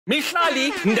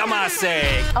Mihlali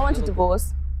Ndamase. I want a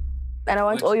divorce, and I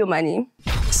want all your money.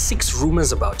 6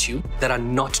 rumors about you that are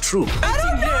not true.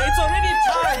 It's already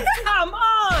time. Come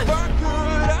on.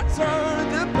 I turn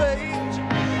the page.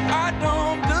 I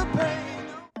don't debate.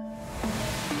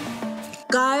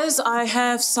 Guys, I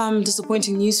have some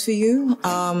disappointing news for you.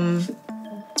 I'm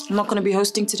not going to be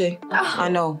hosting today. I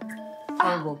know.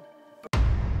 Horrible.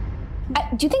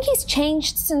 Do you think he's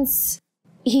changed since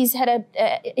he's had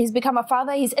he's become a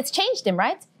father? It's changed him,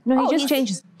 right? No, he just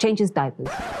changes diapers.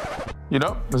 You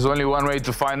know, there's only one way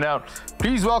to find out.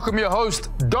 Please welcome your host,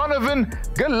 Donovan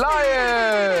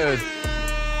Goliath.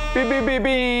 Beep, beep, beep,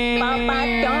 beep.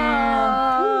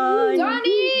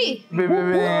 Donnie! Beep, beep, beep.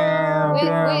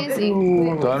 Where is he?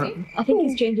 I think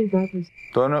he's changing diapers.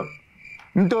 Dono.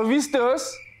 ¿No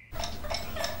vistos?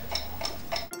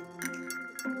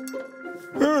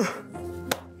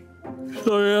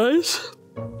 Sorry, guys.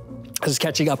 I was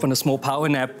catching up on a small power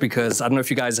nap because I don't know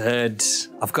if you guys heard.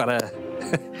 I've got a.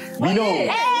 We know. Hey!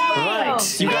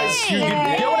 Right. You guys, you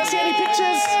want to see any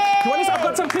pictures? You want to? I've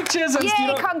got some pictures. And,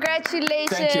 Yay, congratulations.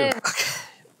 Thank you. Okay.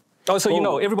 Oh, so you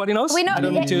know, everybody knows? We know. You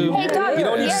don't need to, Hey, Don, you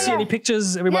don't need to see any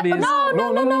pictures. Everybody is. No,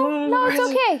 it's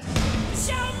okay.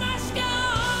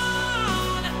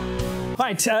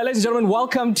 Right, ladies and gentlemen,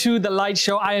 welcome to the Lite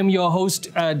Show. I am your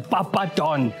host, Papa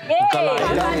Don.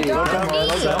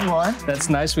 That's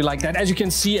nice, we like that. As you can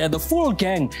see, the full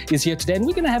gang is here today, and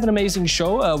we're going to have an amazing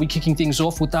show. We're kicking things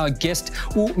off with our guest,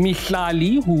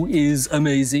 Mihlali, who is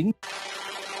amazing.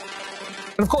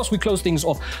 And of course, we close things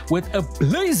off with a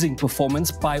blazing performance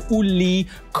by Lihle.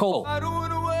 I don't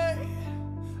want to wait.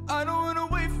 I don't want to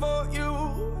wait for you.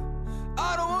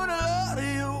 I don't want to lie to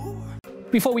you.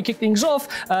 Before we kick things off,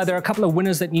 there are a couple of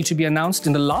winners that need to be announced.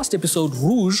 In the last episode,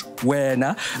 Rouge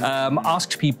Wena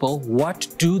asked people what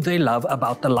do they love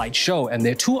about the Lite Show, and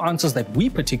there are 2 answers that we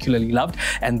particularly loved,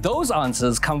 and those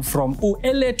answers come from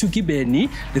Ele Tukibeni.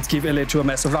 Let's give Ele a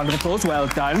massive round of applause. Well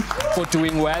done for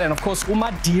doing well. And of course,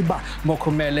 Umadiba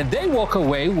Mokomele. They walk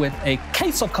away with a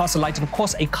case of Castle Lite and of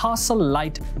course a Castle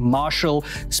Lite Marshall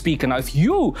speaker. Now, if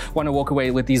you want to walk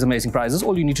away with these amazing prizes,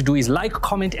 all you need to do is like,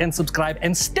 comment, and subscribe,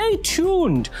 and stay tuned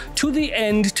to the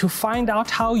end to find out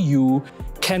how you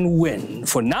can win.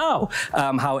 For now,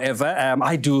 however,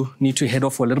 I do need to head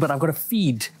off for a little bit. I've got a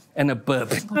feed and a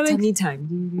burp. Tummy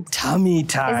time. Tummy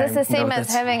time. Is this the same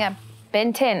as having a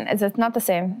Ben 10? Is it not the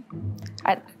same?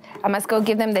 I must go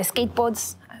give them their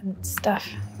skateboards and stuff.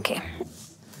 Okay.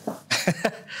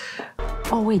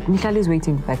 Oh wait, Mihlali's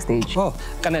waiting backstage. Oh,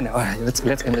 no. All right, let's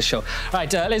end the show. All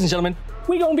right, ladies and gentlemen,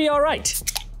 we're gonna be all right.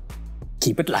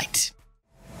 Keep it light.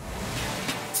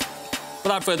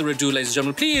 Without further ado, ladies and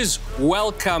gentlemen, please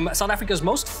welcome South Africa's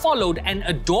most followed and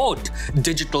adored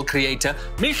digital creator,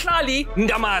 Mihlali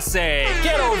Ndamase.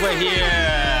 Get over here.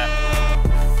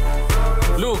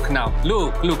 Look now,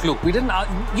 look. We didn't,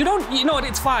 you know what,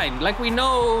 it's fine. Like, we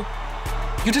know,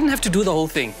 you didn't have to do the whole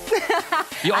thing.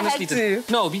 You honestly didn't.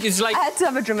 No, because like. I had to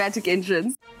have a dramatic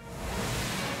entrance.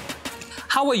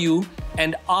 How are you?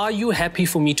 And are you happy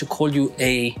for me to call you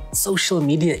a social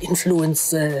media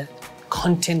influencer?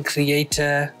 Content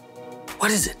creator,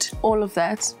 what is it? All of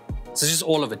that. So it's just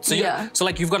all of it. So yeah. So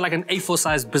like you've got like an A4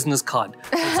 size business card.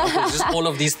 For example, it's just all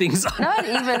of these things. Not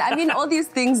even. I mean, all these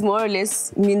things more or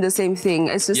less mean the same thing.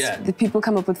 It's just the people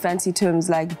come up with fancy terms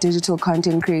like digital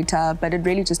content creator, but it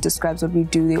really just describes what we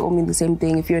do. They all mean the same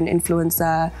thing. If you're an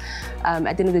influencer, at the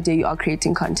end of the day, you are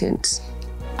creating content.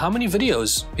 How many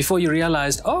videos before you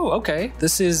realized, oh, okay,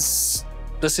 this is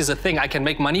a thing. I can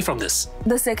make money from this?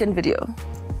 The second video.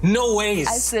 No ways.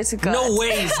 I swear to God. No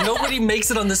ways. Nobody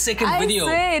makes it on the second video. I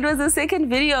swear it was the second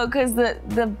video because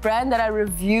the brand that I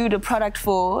reviewed a product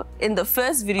for in the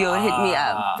first video hit me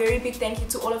up. Very big thank you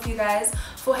to all of you guys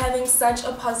for having such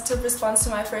a positive response to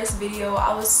my first video.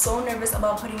 I was so nervous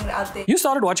about putting it out there. You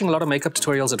started watching a lot of makeup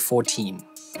tutorials at 14,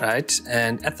 right?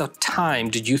 And at the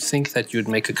time, did you think that you'd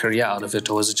make a career out of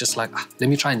it, or was it just like, let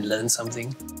me try and learn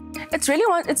something? It's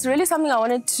really something I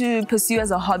wanted to pursue as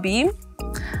a hobby.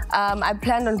 I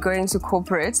planned on going to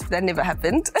corporate. That never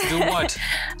happened. Do what?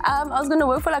 I was going to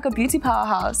work for like a beauty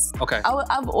powerhouse. Okay.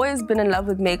 I've always been in love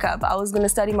with makeup. I was going to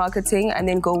study marketing and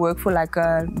then go work for like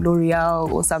a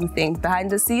L'Oreal or something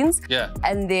behind the scenes. Yeah.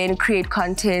 And then create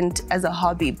content as a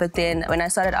hobby. But then when I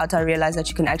started out, I realized that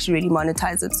you can actually really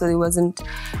monetize it. So there wasn't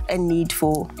a need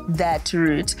for that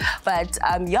route. But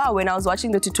yeah, when I was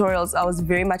watching the tutorials, I was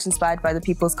very much inspired by the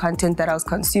people's content that I was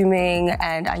consuming.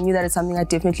 And I knew that it's something I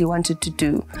definitely wanted to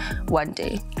do one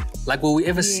day. Like, will we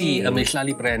ever see a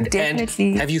Mihlali brand? Definitely.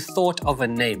 And have you thought of a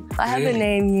name? I have a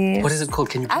name, yes. What is it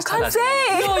called? Can you please tell us? I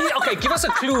can't say. No, yeah, okay, give us a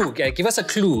clue. Okay, give us a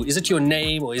clue. Is it your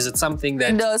name or is it something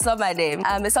that... No, it's not my name.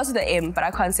 It starts with an M, but I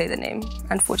can't say the name,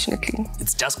 unfortunately.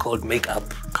 It's just called makeup.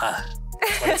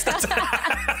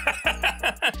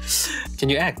 Can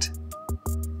you act?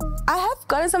 I have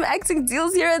gotten some acting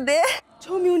deals here and there.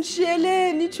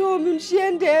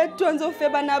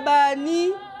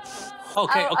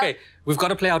 Okay. We've got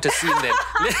to play out a scene then.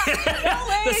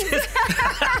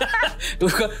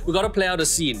 we've got to play out a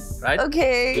scene, right?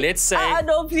 Okay. Let's say...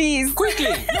 no, please.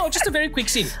 Quickly. No, just a very quick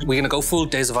scene. We're going to go full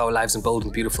Days of Our Lives in Bold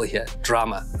and Beautiful here.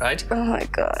 Drama, right? Oh, my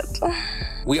God.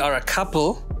 We are a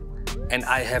couple and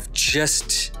I have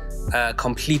just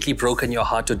completely broken your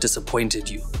heart or disappointed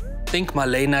you. Think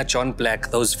Marlena, John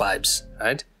Black, those vibes,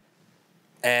 right?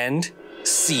 And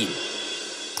scene.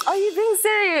 Are you being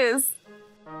serious?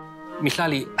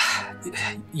 Mihlali,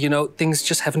 you know, things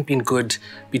just haven't been good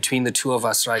between the two of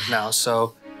us right now.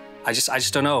 So I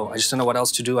just don't know. I just don't know what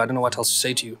else to do. I don't know what else to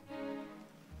say to you.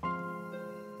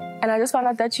 And I just found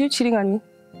out that you're cheating on me.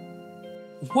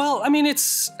 Well, I mean,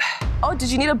 it's... Oh, did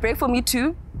you need a break for me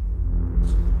too?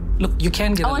 Look, you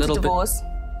can get a little bit... I want a divorce.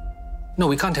 No,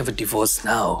 we can't have a divorce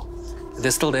now.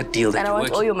 There's still that deal that and I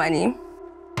want all your money.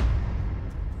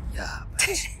 Yeah.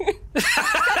 Cut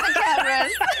the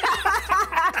cameras.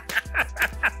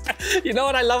 You know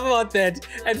what I love about that?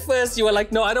 At first, you were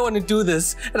like, no, I don't want to do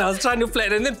this. And I was trying to play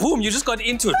it. And then, boom, you just got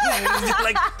into it.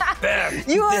 Like, bam.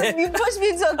 You pushed me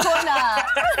into a corner.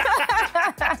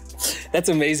 That's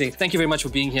amazing. Thank you very much for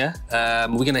being here. We're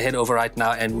going to head over right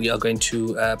now and we are going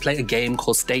to play a game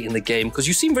called Stay in the Game because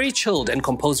you seem very chilled and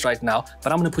composed right now,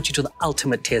 but I'm going to put you to the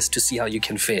ultimate test to see how you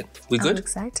can fare. We good? I'm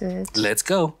excited. Let's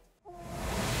go.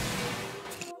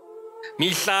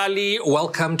 Mihlali,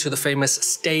 welcome to the famous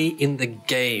Stay in the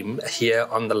Game here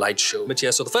on the Lite Show.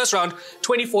 So the first round,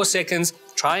 24 seconds.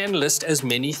 Try and list as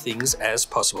many things as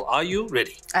possible. Are you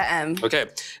ready? I am. Okay.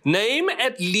 Name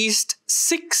at least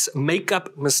 6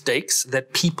 makeup mistakes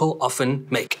that people often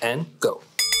make and go.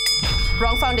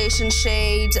 Wrong foundation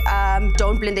shade,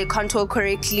 don't blend their contour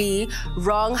correctly,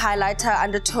 wrong highlighter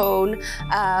undertone,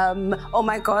 oh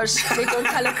my gosh, they don't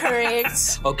color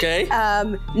correct. Okay.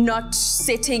 Not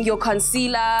setting your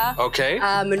concealer. Okay.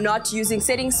 Not using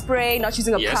setting spray, not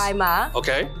using a primer.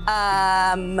 Okay.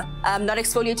 Not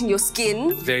exfoliating your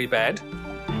skin. Very bad.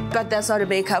 But that's not a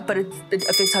makeup, but it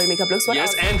affects how your makeup looks. What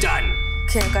else? And done.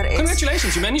 Okay, I got 8.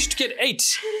 Congratulations, you managed to get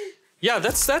 8. Yeah,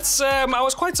 that's I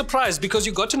was quite surprised because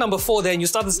you got to number 4 there and you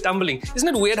started stumbling. Isn't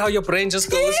it weird how your brain just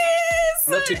goes? Yes!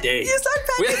 Not today. You start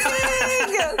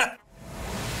panicking.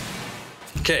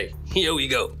 Okay, here we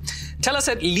go. Tell us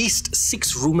at least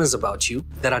 6 rumors about you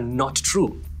that are not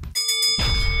true.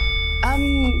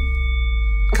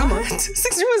 Come on.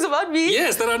 6 rumors about me?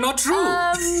 Yes, that are not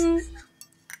true.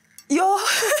 You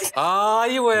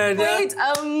were. Wait,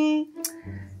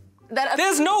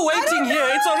 There's no waiting here.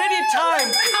 It's already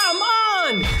time. Come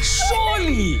on,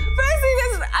 surely. First thing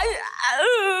is, I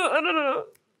don't know.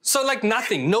 So like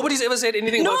nothing. Nobody's ever said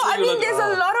anything about you. No, I mean, like, there's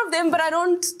a lot of them, but I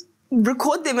don't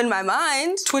record them in my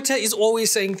mind. Twitter is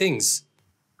always saying things.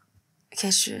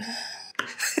 Okay, sure.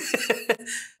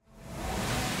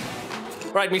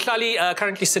 Right, Mihlali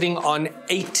currently sitting on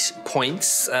 8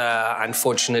 points.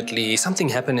 Unfortunately, something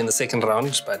happened in the second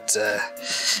round, but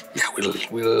yeah,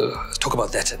 we'll talk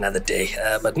about that another day.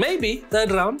 But maybe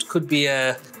third round could be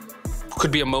a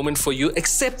moment for you,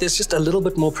 except there's just a little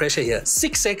bit more pressure here.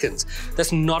 6 seconds.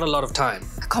 That's not a lot of time.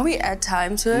 Can we add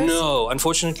time to it? No,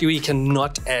 unfortunately, we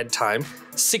cannot add time.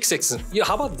 6 seconds. Yeah,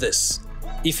 how about this?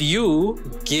 If you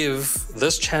give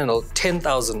this channel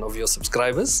 10,000 of your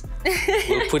subscribers,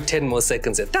 we'll put 10 more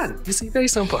seconds in. Done. You see, very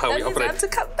simple how we operate. I have to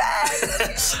come back.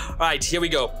 All right, here we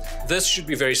go. This should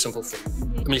be very simple for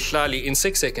you. Mihlali, in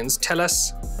 6 seconds, tell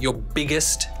us your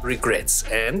biggest regrets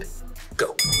and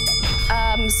go.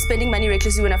 Spending money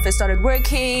recklessly when I first started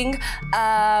working,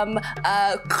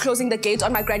 closing the gate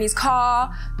on my granny's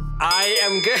car. I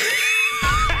am good.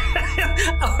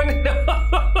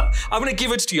 I'm gonna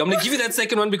give it to you. I'm gonna give you that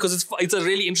second one because it's a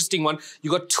really interesting one.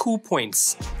 You got 2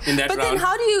 points in that round. But then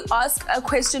how do you ask a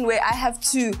question where I have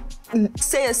to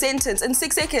say a sentence in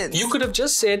 6 seconds? You could have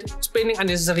just said spending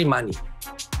unnecessary money.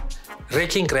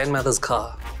 Wrecking grandmother's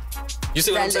car. You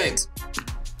see what I'm saying?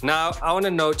 Now, I want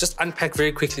to know, just unpack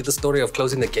very quickly the story of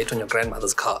closing the gate on your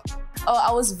grandmother's car. Oh,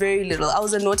 I was very little. I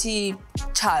was a naughty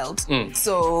child.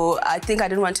 So I think I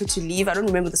didn't want her to leave. I don't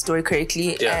remember the story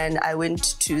correctly. Yeah. And I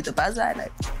went to the bazaar and I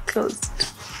closed.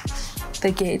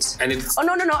 The gate. And it... Oh,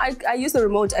 no. I used the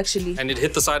remote, actually. And it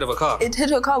hit the side of a car? It hit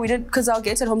her car. We didn't, because our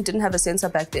gate at home didn't have a sensor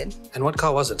back then. And what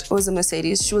car was it? It was a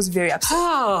Mercedes. She was very upset.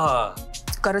 Ah.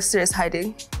 Got a serious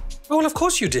hiding. Well, of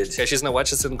course you did. Yeah, she's gonna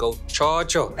watch us and go,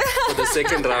 cho-cho, for the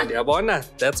second round. Yeah,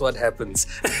 that's what happens.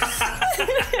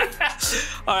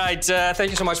 All right, thank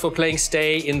you so much for playing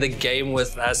Stay in the Game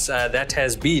with us. That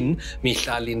has been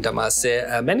Mihlali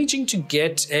Ndamase, managing to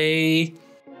get a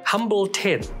humble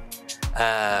 10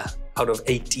 out of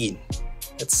 18.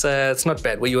 It's not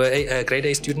bad. Were you a grade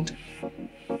A student?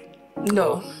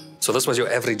 No. So this was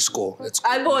your average score.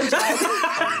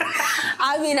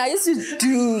 I mean, I used to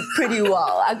do pretty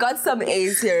well. I got some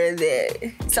A's here and there.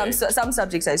 Okay. Some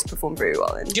subjects I used to perform very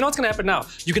well in. Do you know what's going to happen now?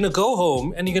 You're going to go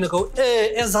home and you're going to go,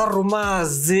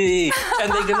 Ezarumazi.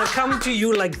 And they're going to come to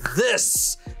you like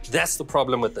this. That's the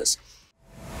problem with this.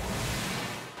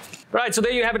 Right, so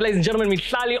there you have it, ladies and gentlemen.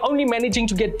 Mihlali only managing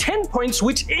to get 10 points,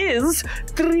 which is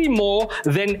 3 more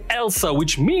than Elsa,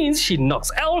 which means she knocks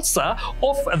Elsa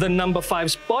off the number 5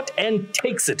 spot and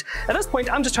takes it. At this point,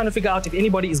 I'm just trying to figure out if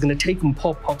anybody is going to take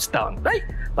Pops down, right?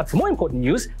 But for more important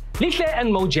news, Lihle and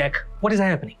Mojak, what is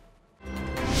happening?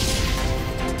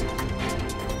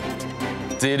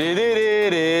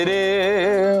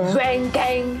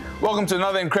 Welcome to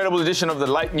another incredible edition of the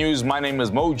Lite News. My name is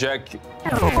Mojak.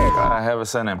 I have a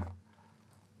surname.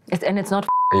 And it's not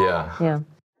Yeah. Yeah.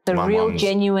 The My real, mom's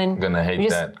genuine. gonna hate just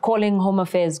that. Calling home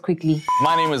affairs quickly.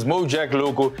 My name is Mojak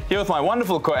Loko, here with my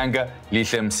wonderful co-anchor,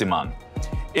 Lihle Msimang.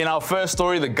 In our first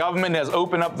story, the government has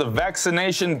opened up the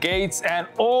vaccination gates and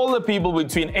all the people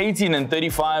between 18 and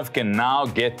 35 can now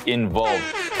get involved.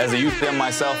 As a youth there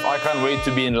myself, I can't wait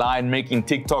to be in line making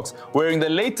TikToks, wearing the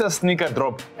latest sneaker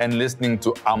drop and listening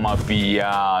to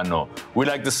Amapiano. We'd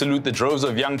like to salute the droves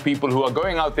of young people who are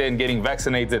going out there and getting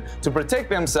vaccinated to protect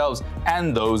themselves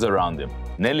and those around them.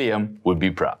 Nelliam would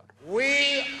be proud.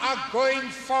 We are going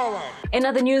forward. In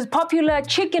other news, popular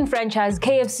chicken franchise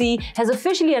KFC has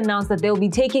officially announced that they'll be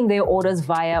taking their orders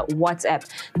via WhatsApp.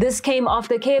 This came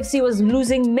after KFC was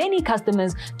losing many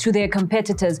customers to their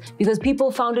competitors because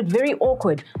people found it very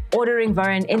awkward ordering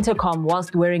via an intercom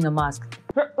whilst wearing a mask.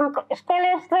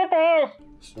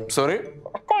 Sorry?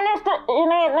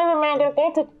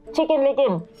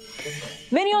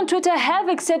 Many on Twitter have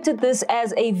accepted this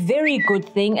as a very good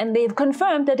thing, and they've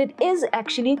confirmed that it is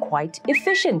actually quite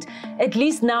efficient. At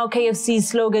least now KFC's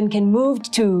slogan can move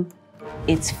to,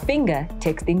 it's finger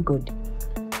texting good.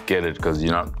 Get it, because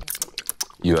you are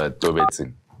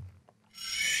dobetzing.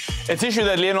 A tissue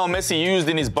that Lionel Messi used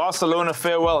in his Barcelona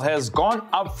farewell has gone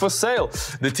up for sale.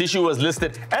 The tissue was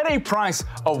listed at a price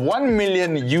of $1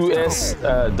 million US.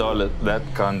 That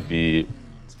can't be...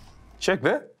 Check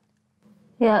there.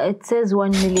 Yeah, it says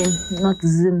 1 million, not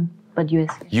Zim, but US.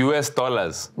 US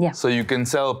dollars. Yeah. So you can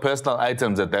sell personal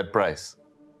items at that price.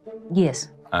 Yes.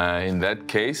 In that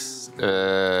case,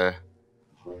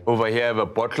 over here I have a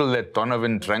bottle that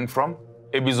Donovan drank from.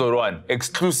 Episode 1,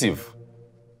 exclusive.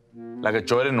 Like a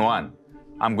Jordan 1.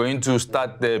 I'm going to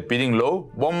start the bidding low.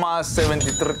 Bomba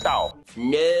 73 tau.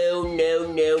 No.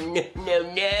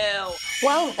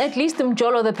 Well, at least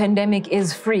Mjolo the pandemic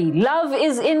is free. Love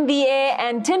is in the air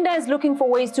and Tinder is looking for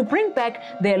ways to bring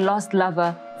back their lost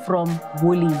lover from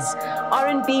Woolies.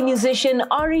 R&B musician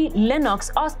Ari Lennox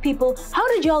asked people, how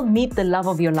did y'all meet the love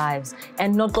of your lives?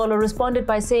 And Nokolo responded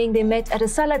by saying they met at a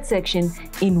salad section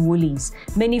in Woolies.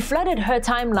 Many flooded her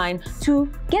timeline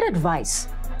to get advice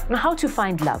on how to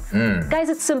find love. Guys,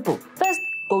 it's simple. First,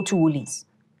 go to Woolies.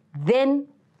 Then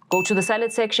go to the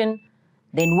salad section.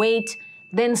 Then wait.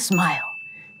 Then smile.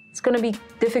 It's gonna be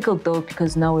difficult though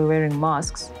because now we're wearing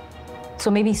masks. So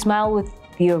maybe smile with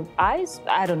your eyes?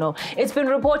 I don't know. It's been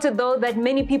reported though that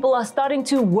many people are starting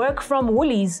to work from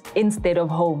Woolies instead of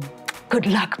home. Good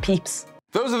luck, peeps.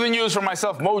 Those are the news from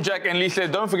myself, Mojak and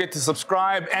Lihle. Don't forget to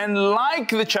subscribe and like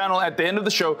the channel at the end of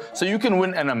the show so you can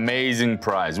win an amazing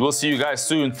prize. We'll see you guys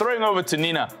soon. Throwing over to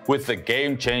Nina with the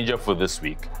game changer for this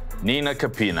week. Nina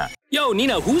Kapina. Yo,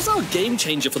 Nina, who's our game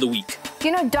changer for the week?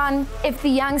 You know, Don, if the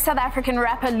young South African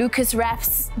rapper Lucas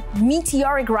Rap's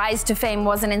meteoric rise to fame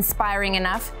wasn't inspiring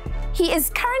enough, he is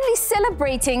currently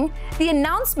celebrating the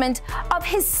announcement of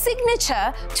his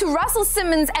signature to Russell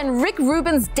Simmons and Rick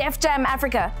Rubin's Def Jam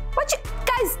Africa.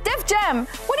 Guys, Def Jam,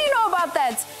 what do you know about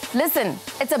that? Listen,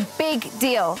 it's a big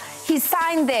deal. He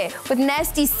signed there with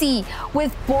Nasty C,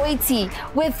 with Boity,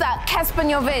 with Casper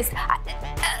Nyovest.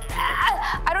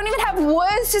 I don't even have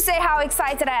words to say how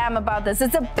excited I am about this.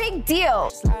 It's a big deal.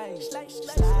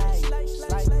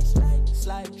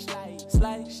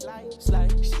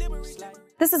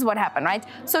 This is what happened, right?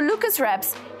 So Lucas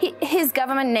Raps, his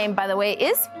government name, by the way,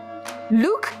 is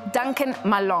Luke Duncan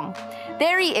Malong.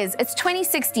 there he is. It's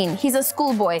 2016. He's a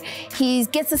schoolboy. He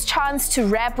gets his chance to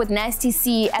rap with Nasty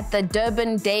C at the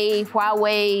Durban Day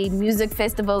Huawei Music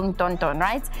Festival in Tonton,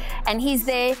 right? And he's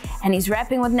there and he's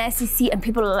rapping with Nasty C and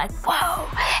people are like, whoa.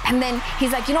 And then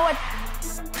he's like, you know what?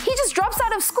 He just drops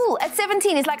out of school at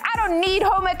 17. He's like, I don't need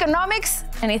home economics.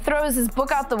 And he throws his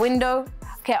book out the window.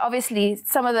 Okay, obviously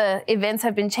some of the events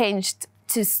have been changed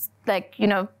to like, you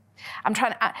know,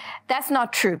 that's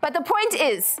not true. But the point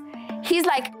is, he's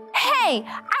like, hey,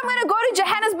 I'm gonna go to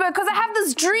Johannesburg because I have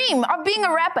this dream of being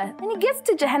a rapper. And he gets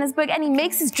to Johannesburg and he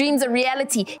makes his dreams a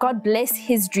reality. God bless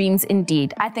his dreams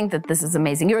indeed. I think that this is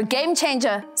amazing. You're a game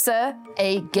changer, sir,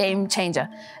 a game changer.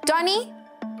 Donnie,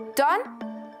 Don?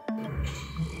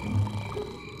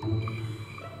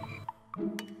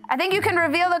 I think you can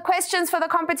reveal the questions for the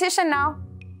competition now.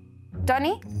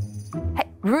 Donnie? Hey,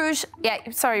 Rouge. Yeah,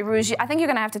 sorry, Rouge. I think you're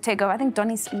gonna have to take over. I think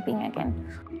Donnie's sleeping again.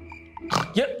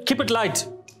 Yeah, keep it light.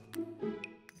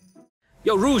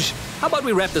 Yo, Rouge, how about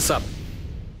we wrap this up?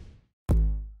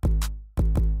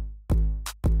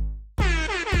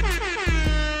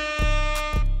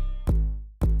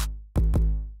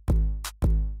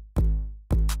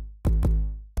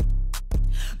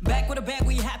 Back with a bag,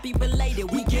 we happy belated.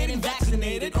 We getting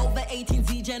vaccinated. Over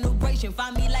 18Z generation.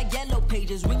 Find me like yellow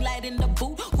pages. Ring light in the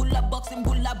boot. Hula boxing,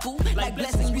 hula boo. Like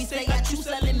blessings, we say at you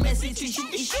selling message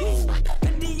issues.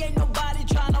 Pity ain't nobody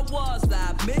tryna was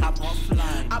that me. I'm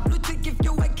offline. I blue tick if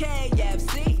you a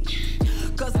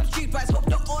KFC. Cause I'm street price, hope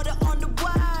the order on the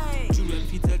way.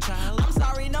 I'm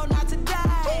sorry, no, not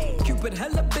today. Cupid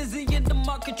hella busy in the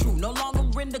market, true. No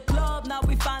longer in the club, now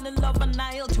we finding love on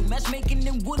aisle 2. Matchmaking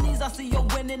in Woolies, I see you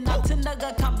winning. Now Tinder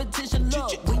got competition,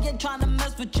 look. We ain't trying to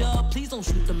mess with ya. Please don't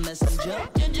shoot the messenger.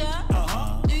 Ginger,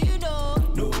 do you know?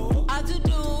 No. I do.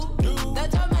 The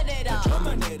Terminator.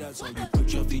 So you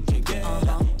put your feet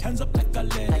together. Hands up like a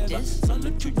leather. Like this?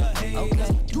 Salute to the haters.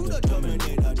 Okay. Do the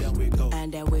Terminator, then we go.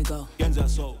 And there we go. Yenza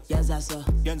so. Yenza so.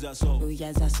 Yenza so.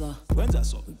 Yenza so. Wenza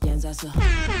so. Yenza so.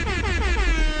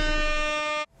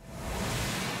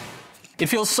 It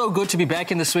feels so good to be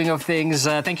back in the swing of things.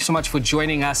 Thank you so much for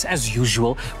joining us as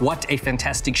usual. What a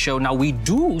fantastic show. Now, we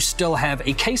do still have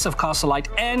a case of Castle Lite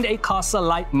and a Castle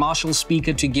Lite Marshall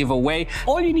speaker to give away.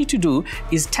 All you need to do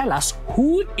is tell us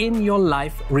who in your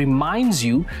life reminds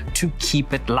you to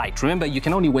keep it light. Remember, you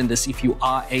can only win this if you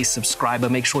are a subscriber.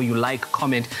 Make sure you like,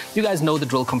 comment. You guys know the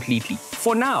drill completely.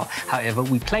 For now, however,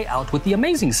 we play out with the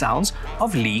amazing sounds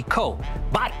of Lee Ko.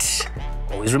 But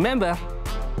always remember,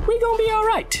 we're gonna be all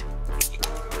right.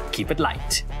 Keep it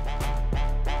light.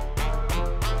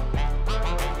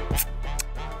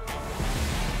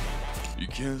 You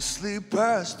can't sleep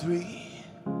past 3.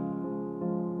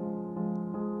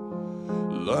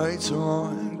 Lights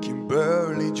on, can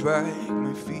barely drag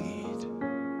my feet.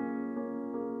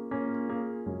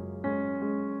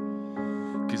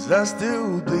 'Cause I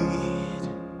still bleed.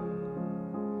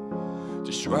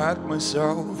 Distract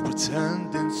myself,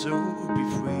 pretending to be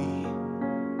free.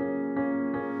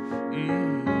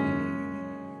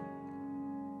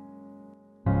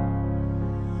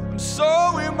 I'm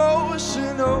so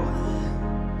emotional,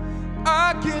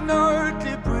 I can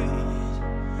hardly breathe.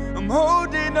 I'm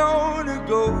holding on to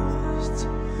ghosts,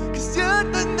 'cause you're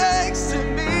the next to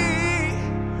me.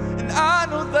 And I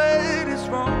know that it's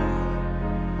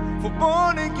wrong for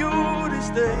wanting you to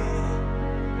stay.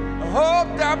 I hope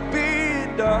that be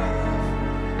enough,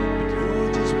 but you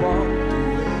just walked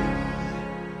away.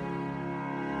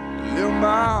 In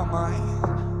my mind,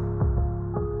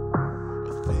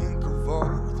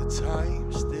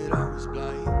 times that I was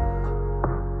blind.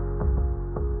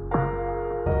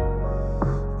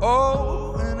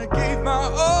 Oh, and I gave my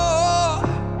all,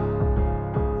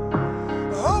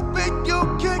 hoping you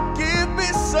could give me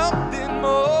something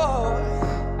more.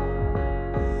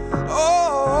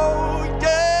 Oh,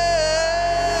 yeah.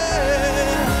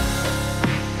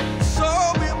 So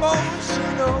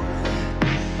emotional,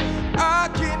 I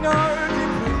can hardly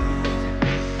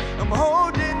breathe. I'm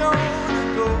holding on to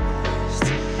go.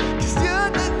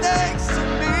 You're the next to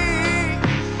me,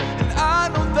 and I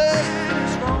know that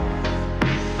it's wrong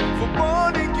for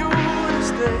wanting you to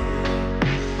stay.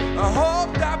 I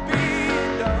hope that be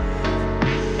enough.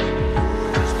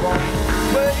 Just walk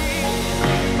away.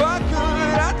 If I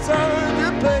could, I'd turn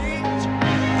the page.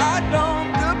 I numb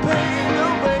the pain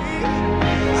away.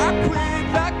 I quit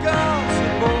like I'm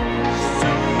supposed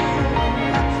to.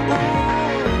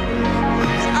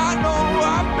 And I know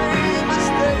I've made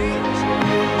mistakes.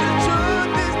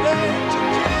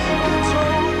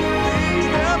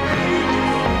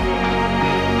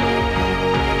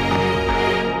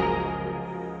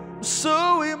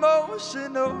 So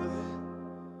emotional,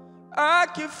 I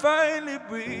can finally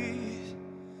breathe.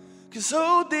 'cause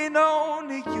holding on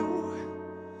to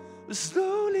you was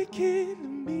slowly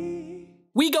killing me.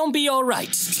 We gon' be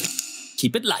alright.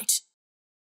 Keep it light.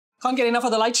 Can't get enough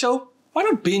of the Lite Show? Why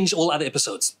not binge all other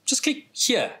episodes? Just click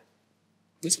here.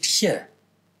 Where's it here?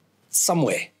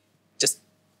 Somewhere. Just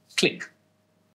click.